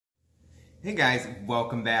Hey guys,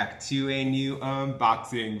 welcome back to a new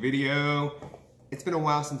unboxing video. It's been a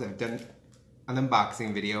while since I've done an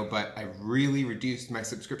unboxing video, but I really reduced my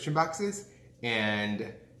subscription boxes,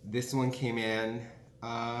 and this one came in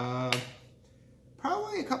probably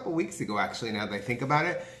a couple weeks ago actually, now that I think about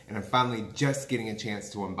it, and I'm finally just getting a chance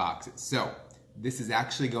to unbox it. So this is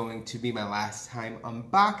actually going to be my last time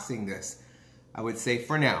unboxing this. I would say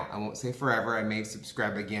for now. I won't say forever. I may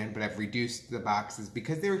subscribe again, but I've reduced the boxes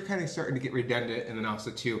because they were kind of starting to get redundant, and then also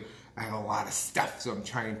too, I have a lot of stuff, so I'm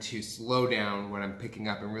trying to slow down when I'm picking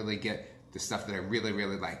up and really get the stuff that I really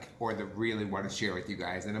like, or that really want to share with you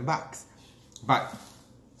guys in a box. But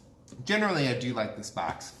generally, I do like this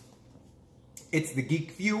box. It's the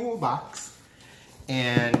GeekFuel box,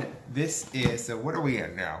 and this is, so what are we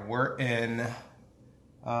in now? We're in,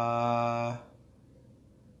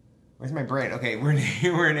 where's my brain? Okay, we're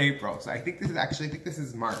in April. So I think this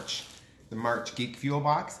is March. The March GeekFuel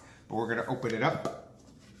box. But we're gonna open it up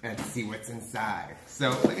and see what's inside. So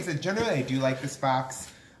like I said, generally I do like this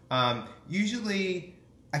box. Usually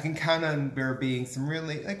I can count on there being some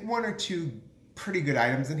really, like one or two pretty good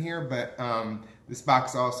items in here, but this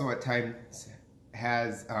box also at times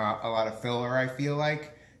has a lot of filler, I feel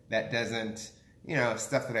like, that doesn't, you know,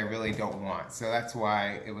 stuff that I really don't want. So that's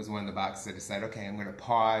why it was one of the boxes I decided, okay, I'm gonna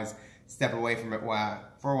pause, step away from it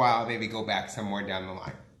for a while, maybe go back somewhere down the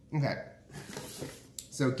line. Okay,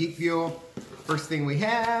 so GeekFuel, first thing we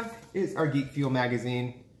have is our GeekFuel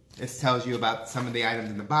magazine. This tells you about some of the items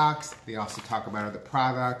in the box. They also talk about other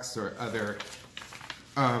products or other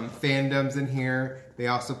fandoms in here. They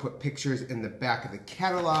also put pictures in the back of the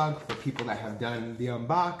catalog for people that have done the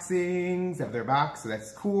unboxings of their box, so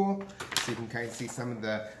that's cool. So you can kind of see some of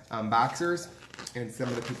the unboxers and some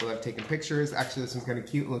of the people that have taken pictures. Actually, this one's kind of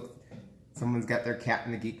cute. Look, someone's got their cat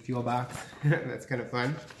in the GeekFuel box. That's kind of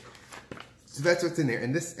fun. So that's what's in there.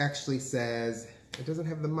 And this actually says, it doesn't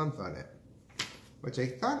have the month on it, which I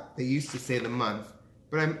thought they used to say the month,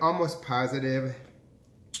 but I'm almost positive,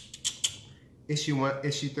 issue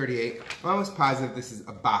 38, I'm almost positive this is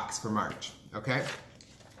a box for March, okay?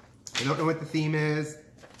 I don't know what the theme is.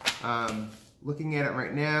 Looking at it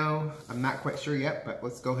right now, I'm not quite sure yet, but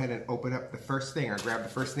let's go ahead and open up the first thing, or grab the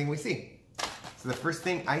first thing we see. So the first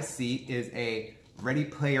thing I see is a Ready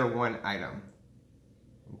Player One item,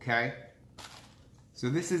 okay? So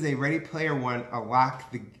this is a Ready Player One unlock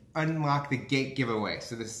the gate giveaway.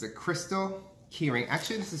 So this is a crystal keyring.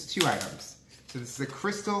 Actually, this is two items. So this is a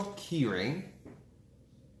crystal keyring.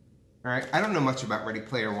 All right, I don't know much about Ready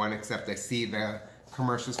Player One, except I see the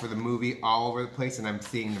commercials for the movie all over the place, and I'm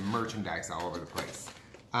seeing the merchandise all over the place.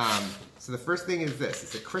 So the first thing is this.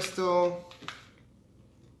 It's a crystal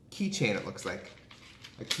keychain, it looks like.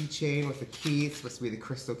 A keychain with a key. It's supposed to be the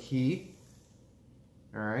crystal key.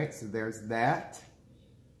 All right, so there's that.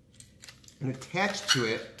 And attached to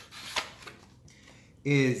it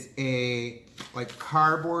is a like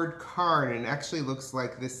cardboard card, and it actually looks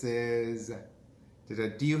like this is,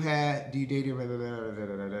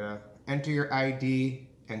 enter your ID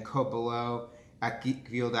and code below at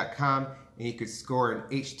geekfuel.com, and you could score an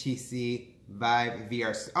HTC Vive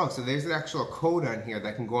VR. Oh, so there's an actual code on here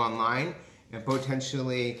that can go online and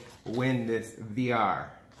potentially win this VR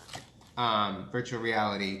virtual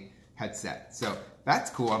reality headset. So that's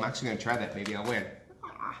cool. I'm actually gonna try that. Maybe I'll win.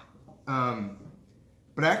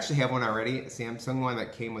 But I actually have one already, a Samsung one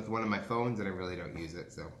that came with one of my phones, and I really don't use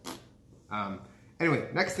it. So anyway,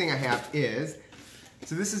 next thing I have is,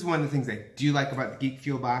 so this is one of the things I do like about the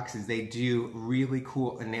GeekFuel box, is they do really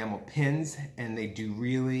cool enamel pins, and they do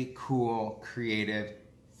really cool creative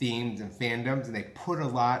themes and fandoms, and they put a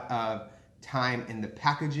lot of time in the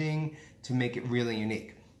packaging to make it really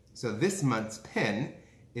unique. So this month's pin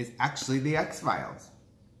is actually the X-Files.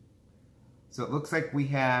 So it looks like we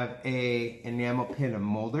have a enamel pin of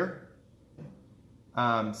Mulder.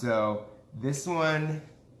 So this one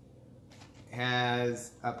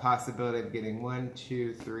has a possibility of getting 1,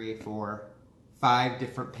 2, 3, 4, 5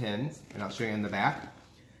 different pins, and I'll show you in the back.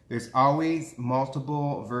 There's always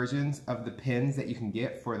multiple versions of the pins that you can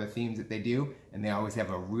get for the themes that they do, and they always have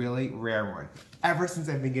a really rare one. Ever since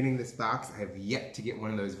I've been getting this box, I have yet to get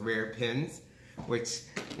one of those rare pins, which,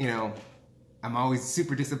 you know, I'm always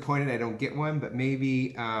super disappointed I don't get one, but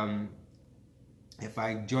maybe if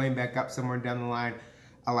I join back up somewhere down the line,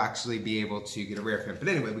 I'll actually be able to get a rare pin. But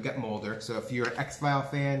anyway, we got Mulder. So if you're an X-File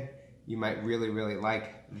fan, you might really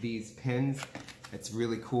like these pins. It's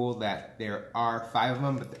really cool that there are 5 of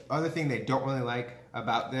them. But the other thing they don't really like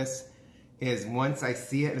about this is once I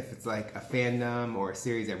see it, if it's like a fandom or a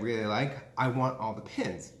series I really like, I want all the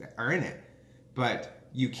pins that are in it. But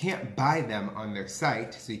you can't buy them on their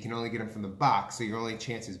site, so you can only get them from the box, so your only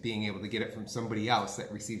chance is being able to get it from somebody else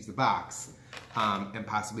that receives the box, and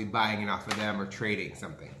possibly buying it off of them or trading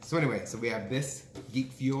something. So anyway, so we have this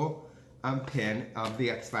GeekFuel pin of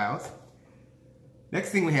the X-Files. Next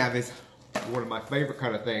thing we have is one of my favorite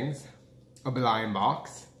kind of things, a blind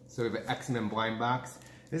box. So we have an X-Men blind box.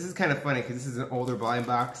 This is kind of funny because this is an older blind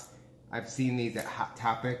box. I've seen these at Hot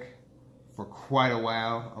Topic for quite a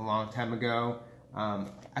while, a long time ago.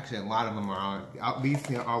 Actually, a lot of them are on.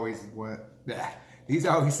 These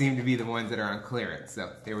always seem to be the ones that are on clearance.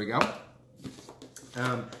 So there we go.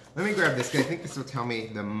 Let me grab this because I think this will tell me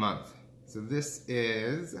the month. So this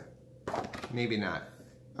is, maybe not.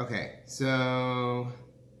 Okay, so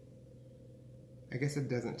I guess it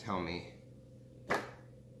doesn't tell me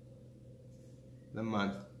the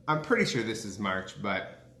month. I'm pretty sure this is March,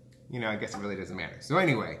 but you know, I guess it really doesn't matter. So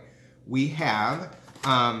anyway, we have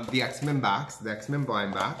the X-Men box, the X-Men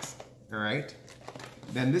blind box, all right?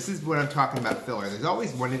 Then this is what I'm talking about, filler. There's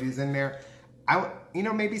always one of these in there. You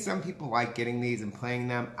know, maybe some people like getting these and playing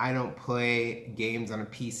them. I don't play games on a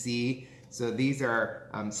PC, so these are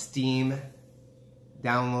Steam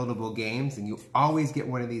downloadable games, and you always get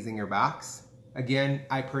one of these in your box. Again,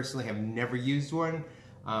 I personally have never used one,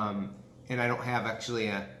 and I don't have actually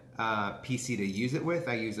a PC to use it with.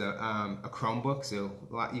 I use a Chromebook, so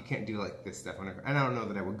you can't do like this stuff on a, I don't know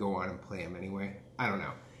that I would go on and play them anyway. I don't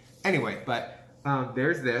know. Anyway, but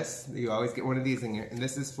there's this. You always get one of these in here, and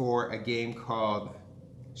this is for a game called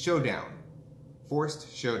Showdown.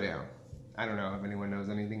 Forced Showdown. I don't know if anyone knows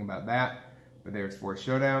anything about that, but there's Forced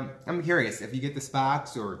Showdown. I'm curious if you get this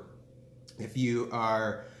box, or if you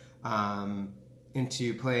are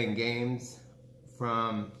into playing games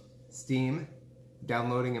from Steam,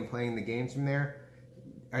 downloading and playing the games from there.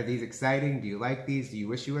 Are these exciting? Do you like these? Do you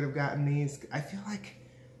wish you would have gotten these? I feel like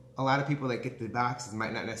a lot of people that get the boxes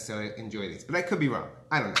might not necessarily enjoy these, but I could be wrong.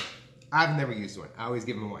 I don't know. I've never used one. I always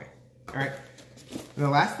give them away. All right. And the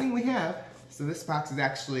last thing we have, so this box is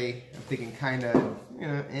actually, I'm thinking kind of, you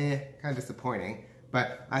know, kind of disappointing,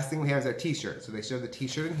 but last thing we have is our t-shirt. So they show the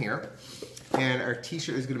t-shirt in here, and our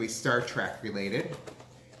t-shirt is going to be Star Trek related.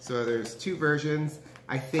 So there's two versions.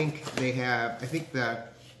 I think they have, I think the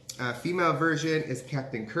female version is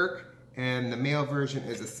Captain Kirk, and the male version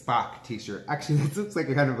is a Spock t-shirt. Actually, this looks like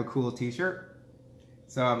a kind of a cool t-shirt.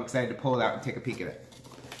 So I'm excited to pull it out and take a peek at it.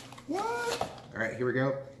 What? All right, here we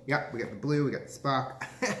go. Yep, we got the blue, we got the Spock.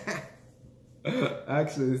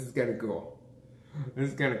 Actually, this is kind of cool. This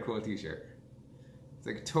is kind of cool t-shirt. It's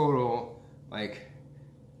like a total, like,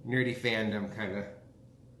 nerdy fandom kind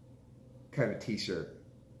of t-shirt.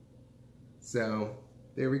 So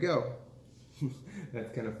there we go.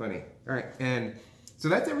 That's kind of funny. All right, and so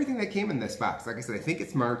that's everything that came in this box. Like I said, I think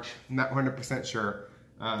it's March. I'm not 100% sure.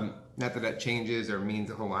 Not that that changes or means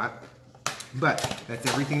a whole lot, but that's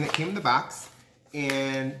everything that came in the box.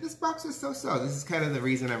 And this box was so-so. This is kind of the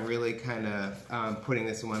reason I'm really kind of putting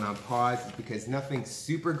this one on pause, is because nothing's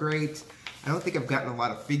super great. I don't think I've gotten a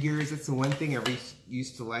lot of figures. That's the one thing I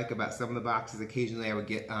used to like about some of the boxes. Occasionally I would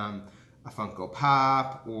get a Funko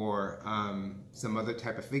Pop or some other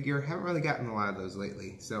type of figure. Haven't really gotten a lot of those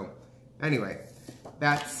lately. So anyway,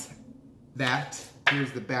 that's that.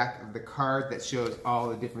 Here's the back of the card that shows all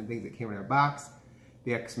the different things that came in our box.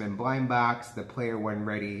 The X-Men blind box, the Player One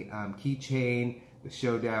Ready keychain, the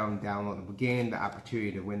Showdown downloadable game, the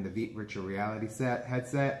opportunity to win the virtual reality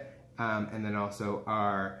headset, and then also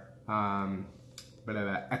our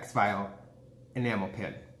X-File enamel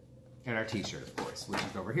pin, and our t-shirt, of course, which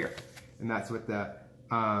is over here. And that's what the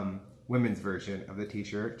women's version of the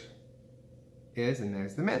t-shirt is, and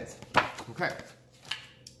there's the men's. Okay.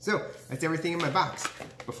 So, that's everything in my box.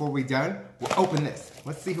 Before we're done, we'll open this.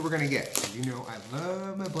 Let's see who we're gonna get. You know I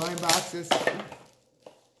love my blind boxes.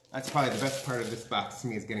 That's probably the best part of this box to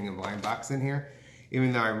me, is getting a blind box in here.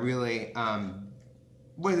 Even though I really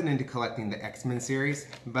wasn't into collecting the X-Men series.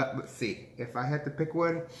 But let's see, if I had to pick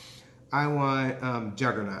one, I want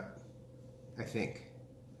Juggernaut, I think.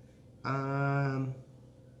 I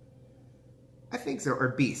think so,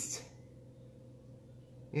 or Beast.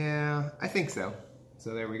 Yeah, I think so.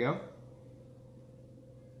 So there we go.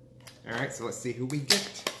 All right, so let's see who we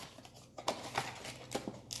get.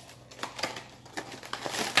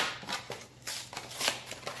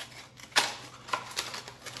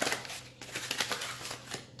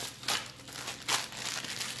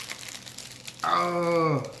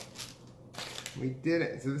 Oh, we did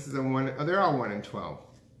it. So this is a 1, oh, they're all 1 in 12.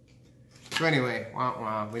 So anyway,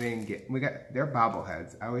 we didn't get, they're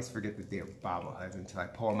bobbleheads. I always forget that they're bobbleheads until I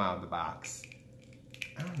pull them out of the box.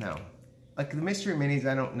 I don't know. Like the mystery minis,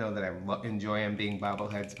 I don't know that I enjoy them being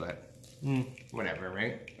bobbleheads, but Whatever,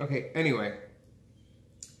 right? Okay, anyway.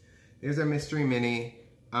 There's our mystery mini.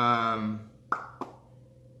 And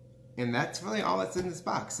that's really all that's in this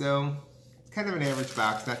box. So it's kind of an average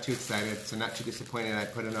box, not too excited, so not too disappointed I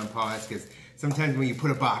put it on pause, because sometimes when you put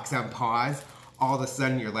a box on pause, all of a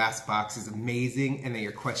sudden your last box is amazing and then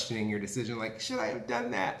you're questioning your decision, like, should I have done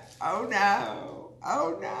that? Oh no,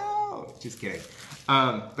 oh no. Just kidding.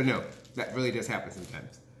 But no, that really does happen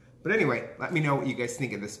sometimes. But anyway, let me know what you guys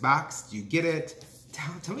think of this box. Do you get it?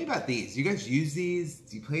 Tell me about these. Do you guys use these?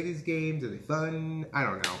 Do you play these games? Are they fun? I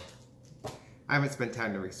don't know. I haven't spent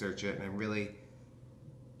time to research it, and I'm really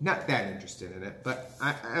not that interested in it. But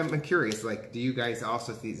I'm curious, like, do you guys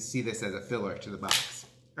also see this as a filler to the box?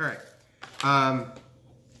 All right.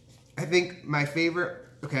 I think my favorite,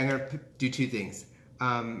 okay, I'm going to do two things.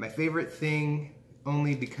 My favorite thing,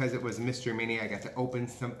 only because it was a mystery mini, I got to open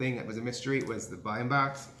something that was a mystery, was the blind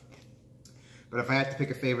box. But if I had to pick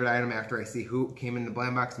a favorite item after I see who came in the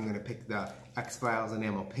blind box, I'm going to pick the X-Files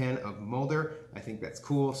enamel pin of Mulder. I think that's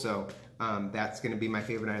cool, so that's going to be my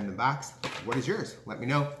favorite item in the box. What is yours? Let me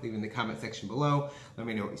know. Leave in the comment section below. Let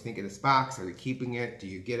me know what you think of this box. Are you keeping it? Do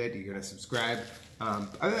you get it? Are you going to subscribe?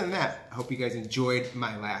 Other than that, I hope you guys enjoyed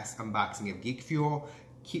my last unboxing of GeekFuel.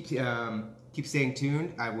 Keep staying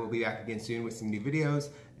tuned. I will be back again soon with some new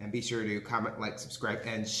videos. And be sure to comment, like, subscribe,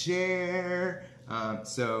 and share.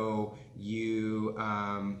 So you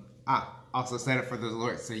also sign up for those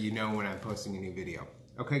alerts so you know when I'm posting a new video.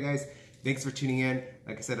 Okay, guys, thanks for tuning in.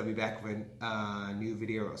 Like I said, I'll be back with a new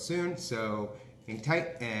video soon. So hang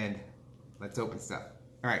tight and let's open stuff.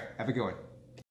 All right, have a good one.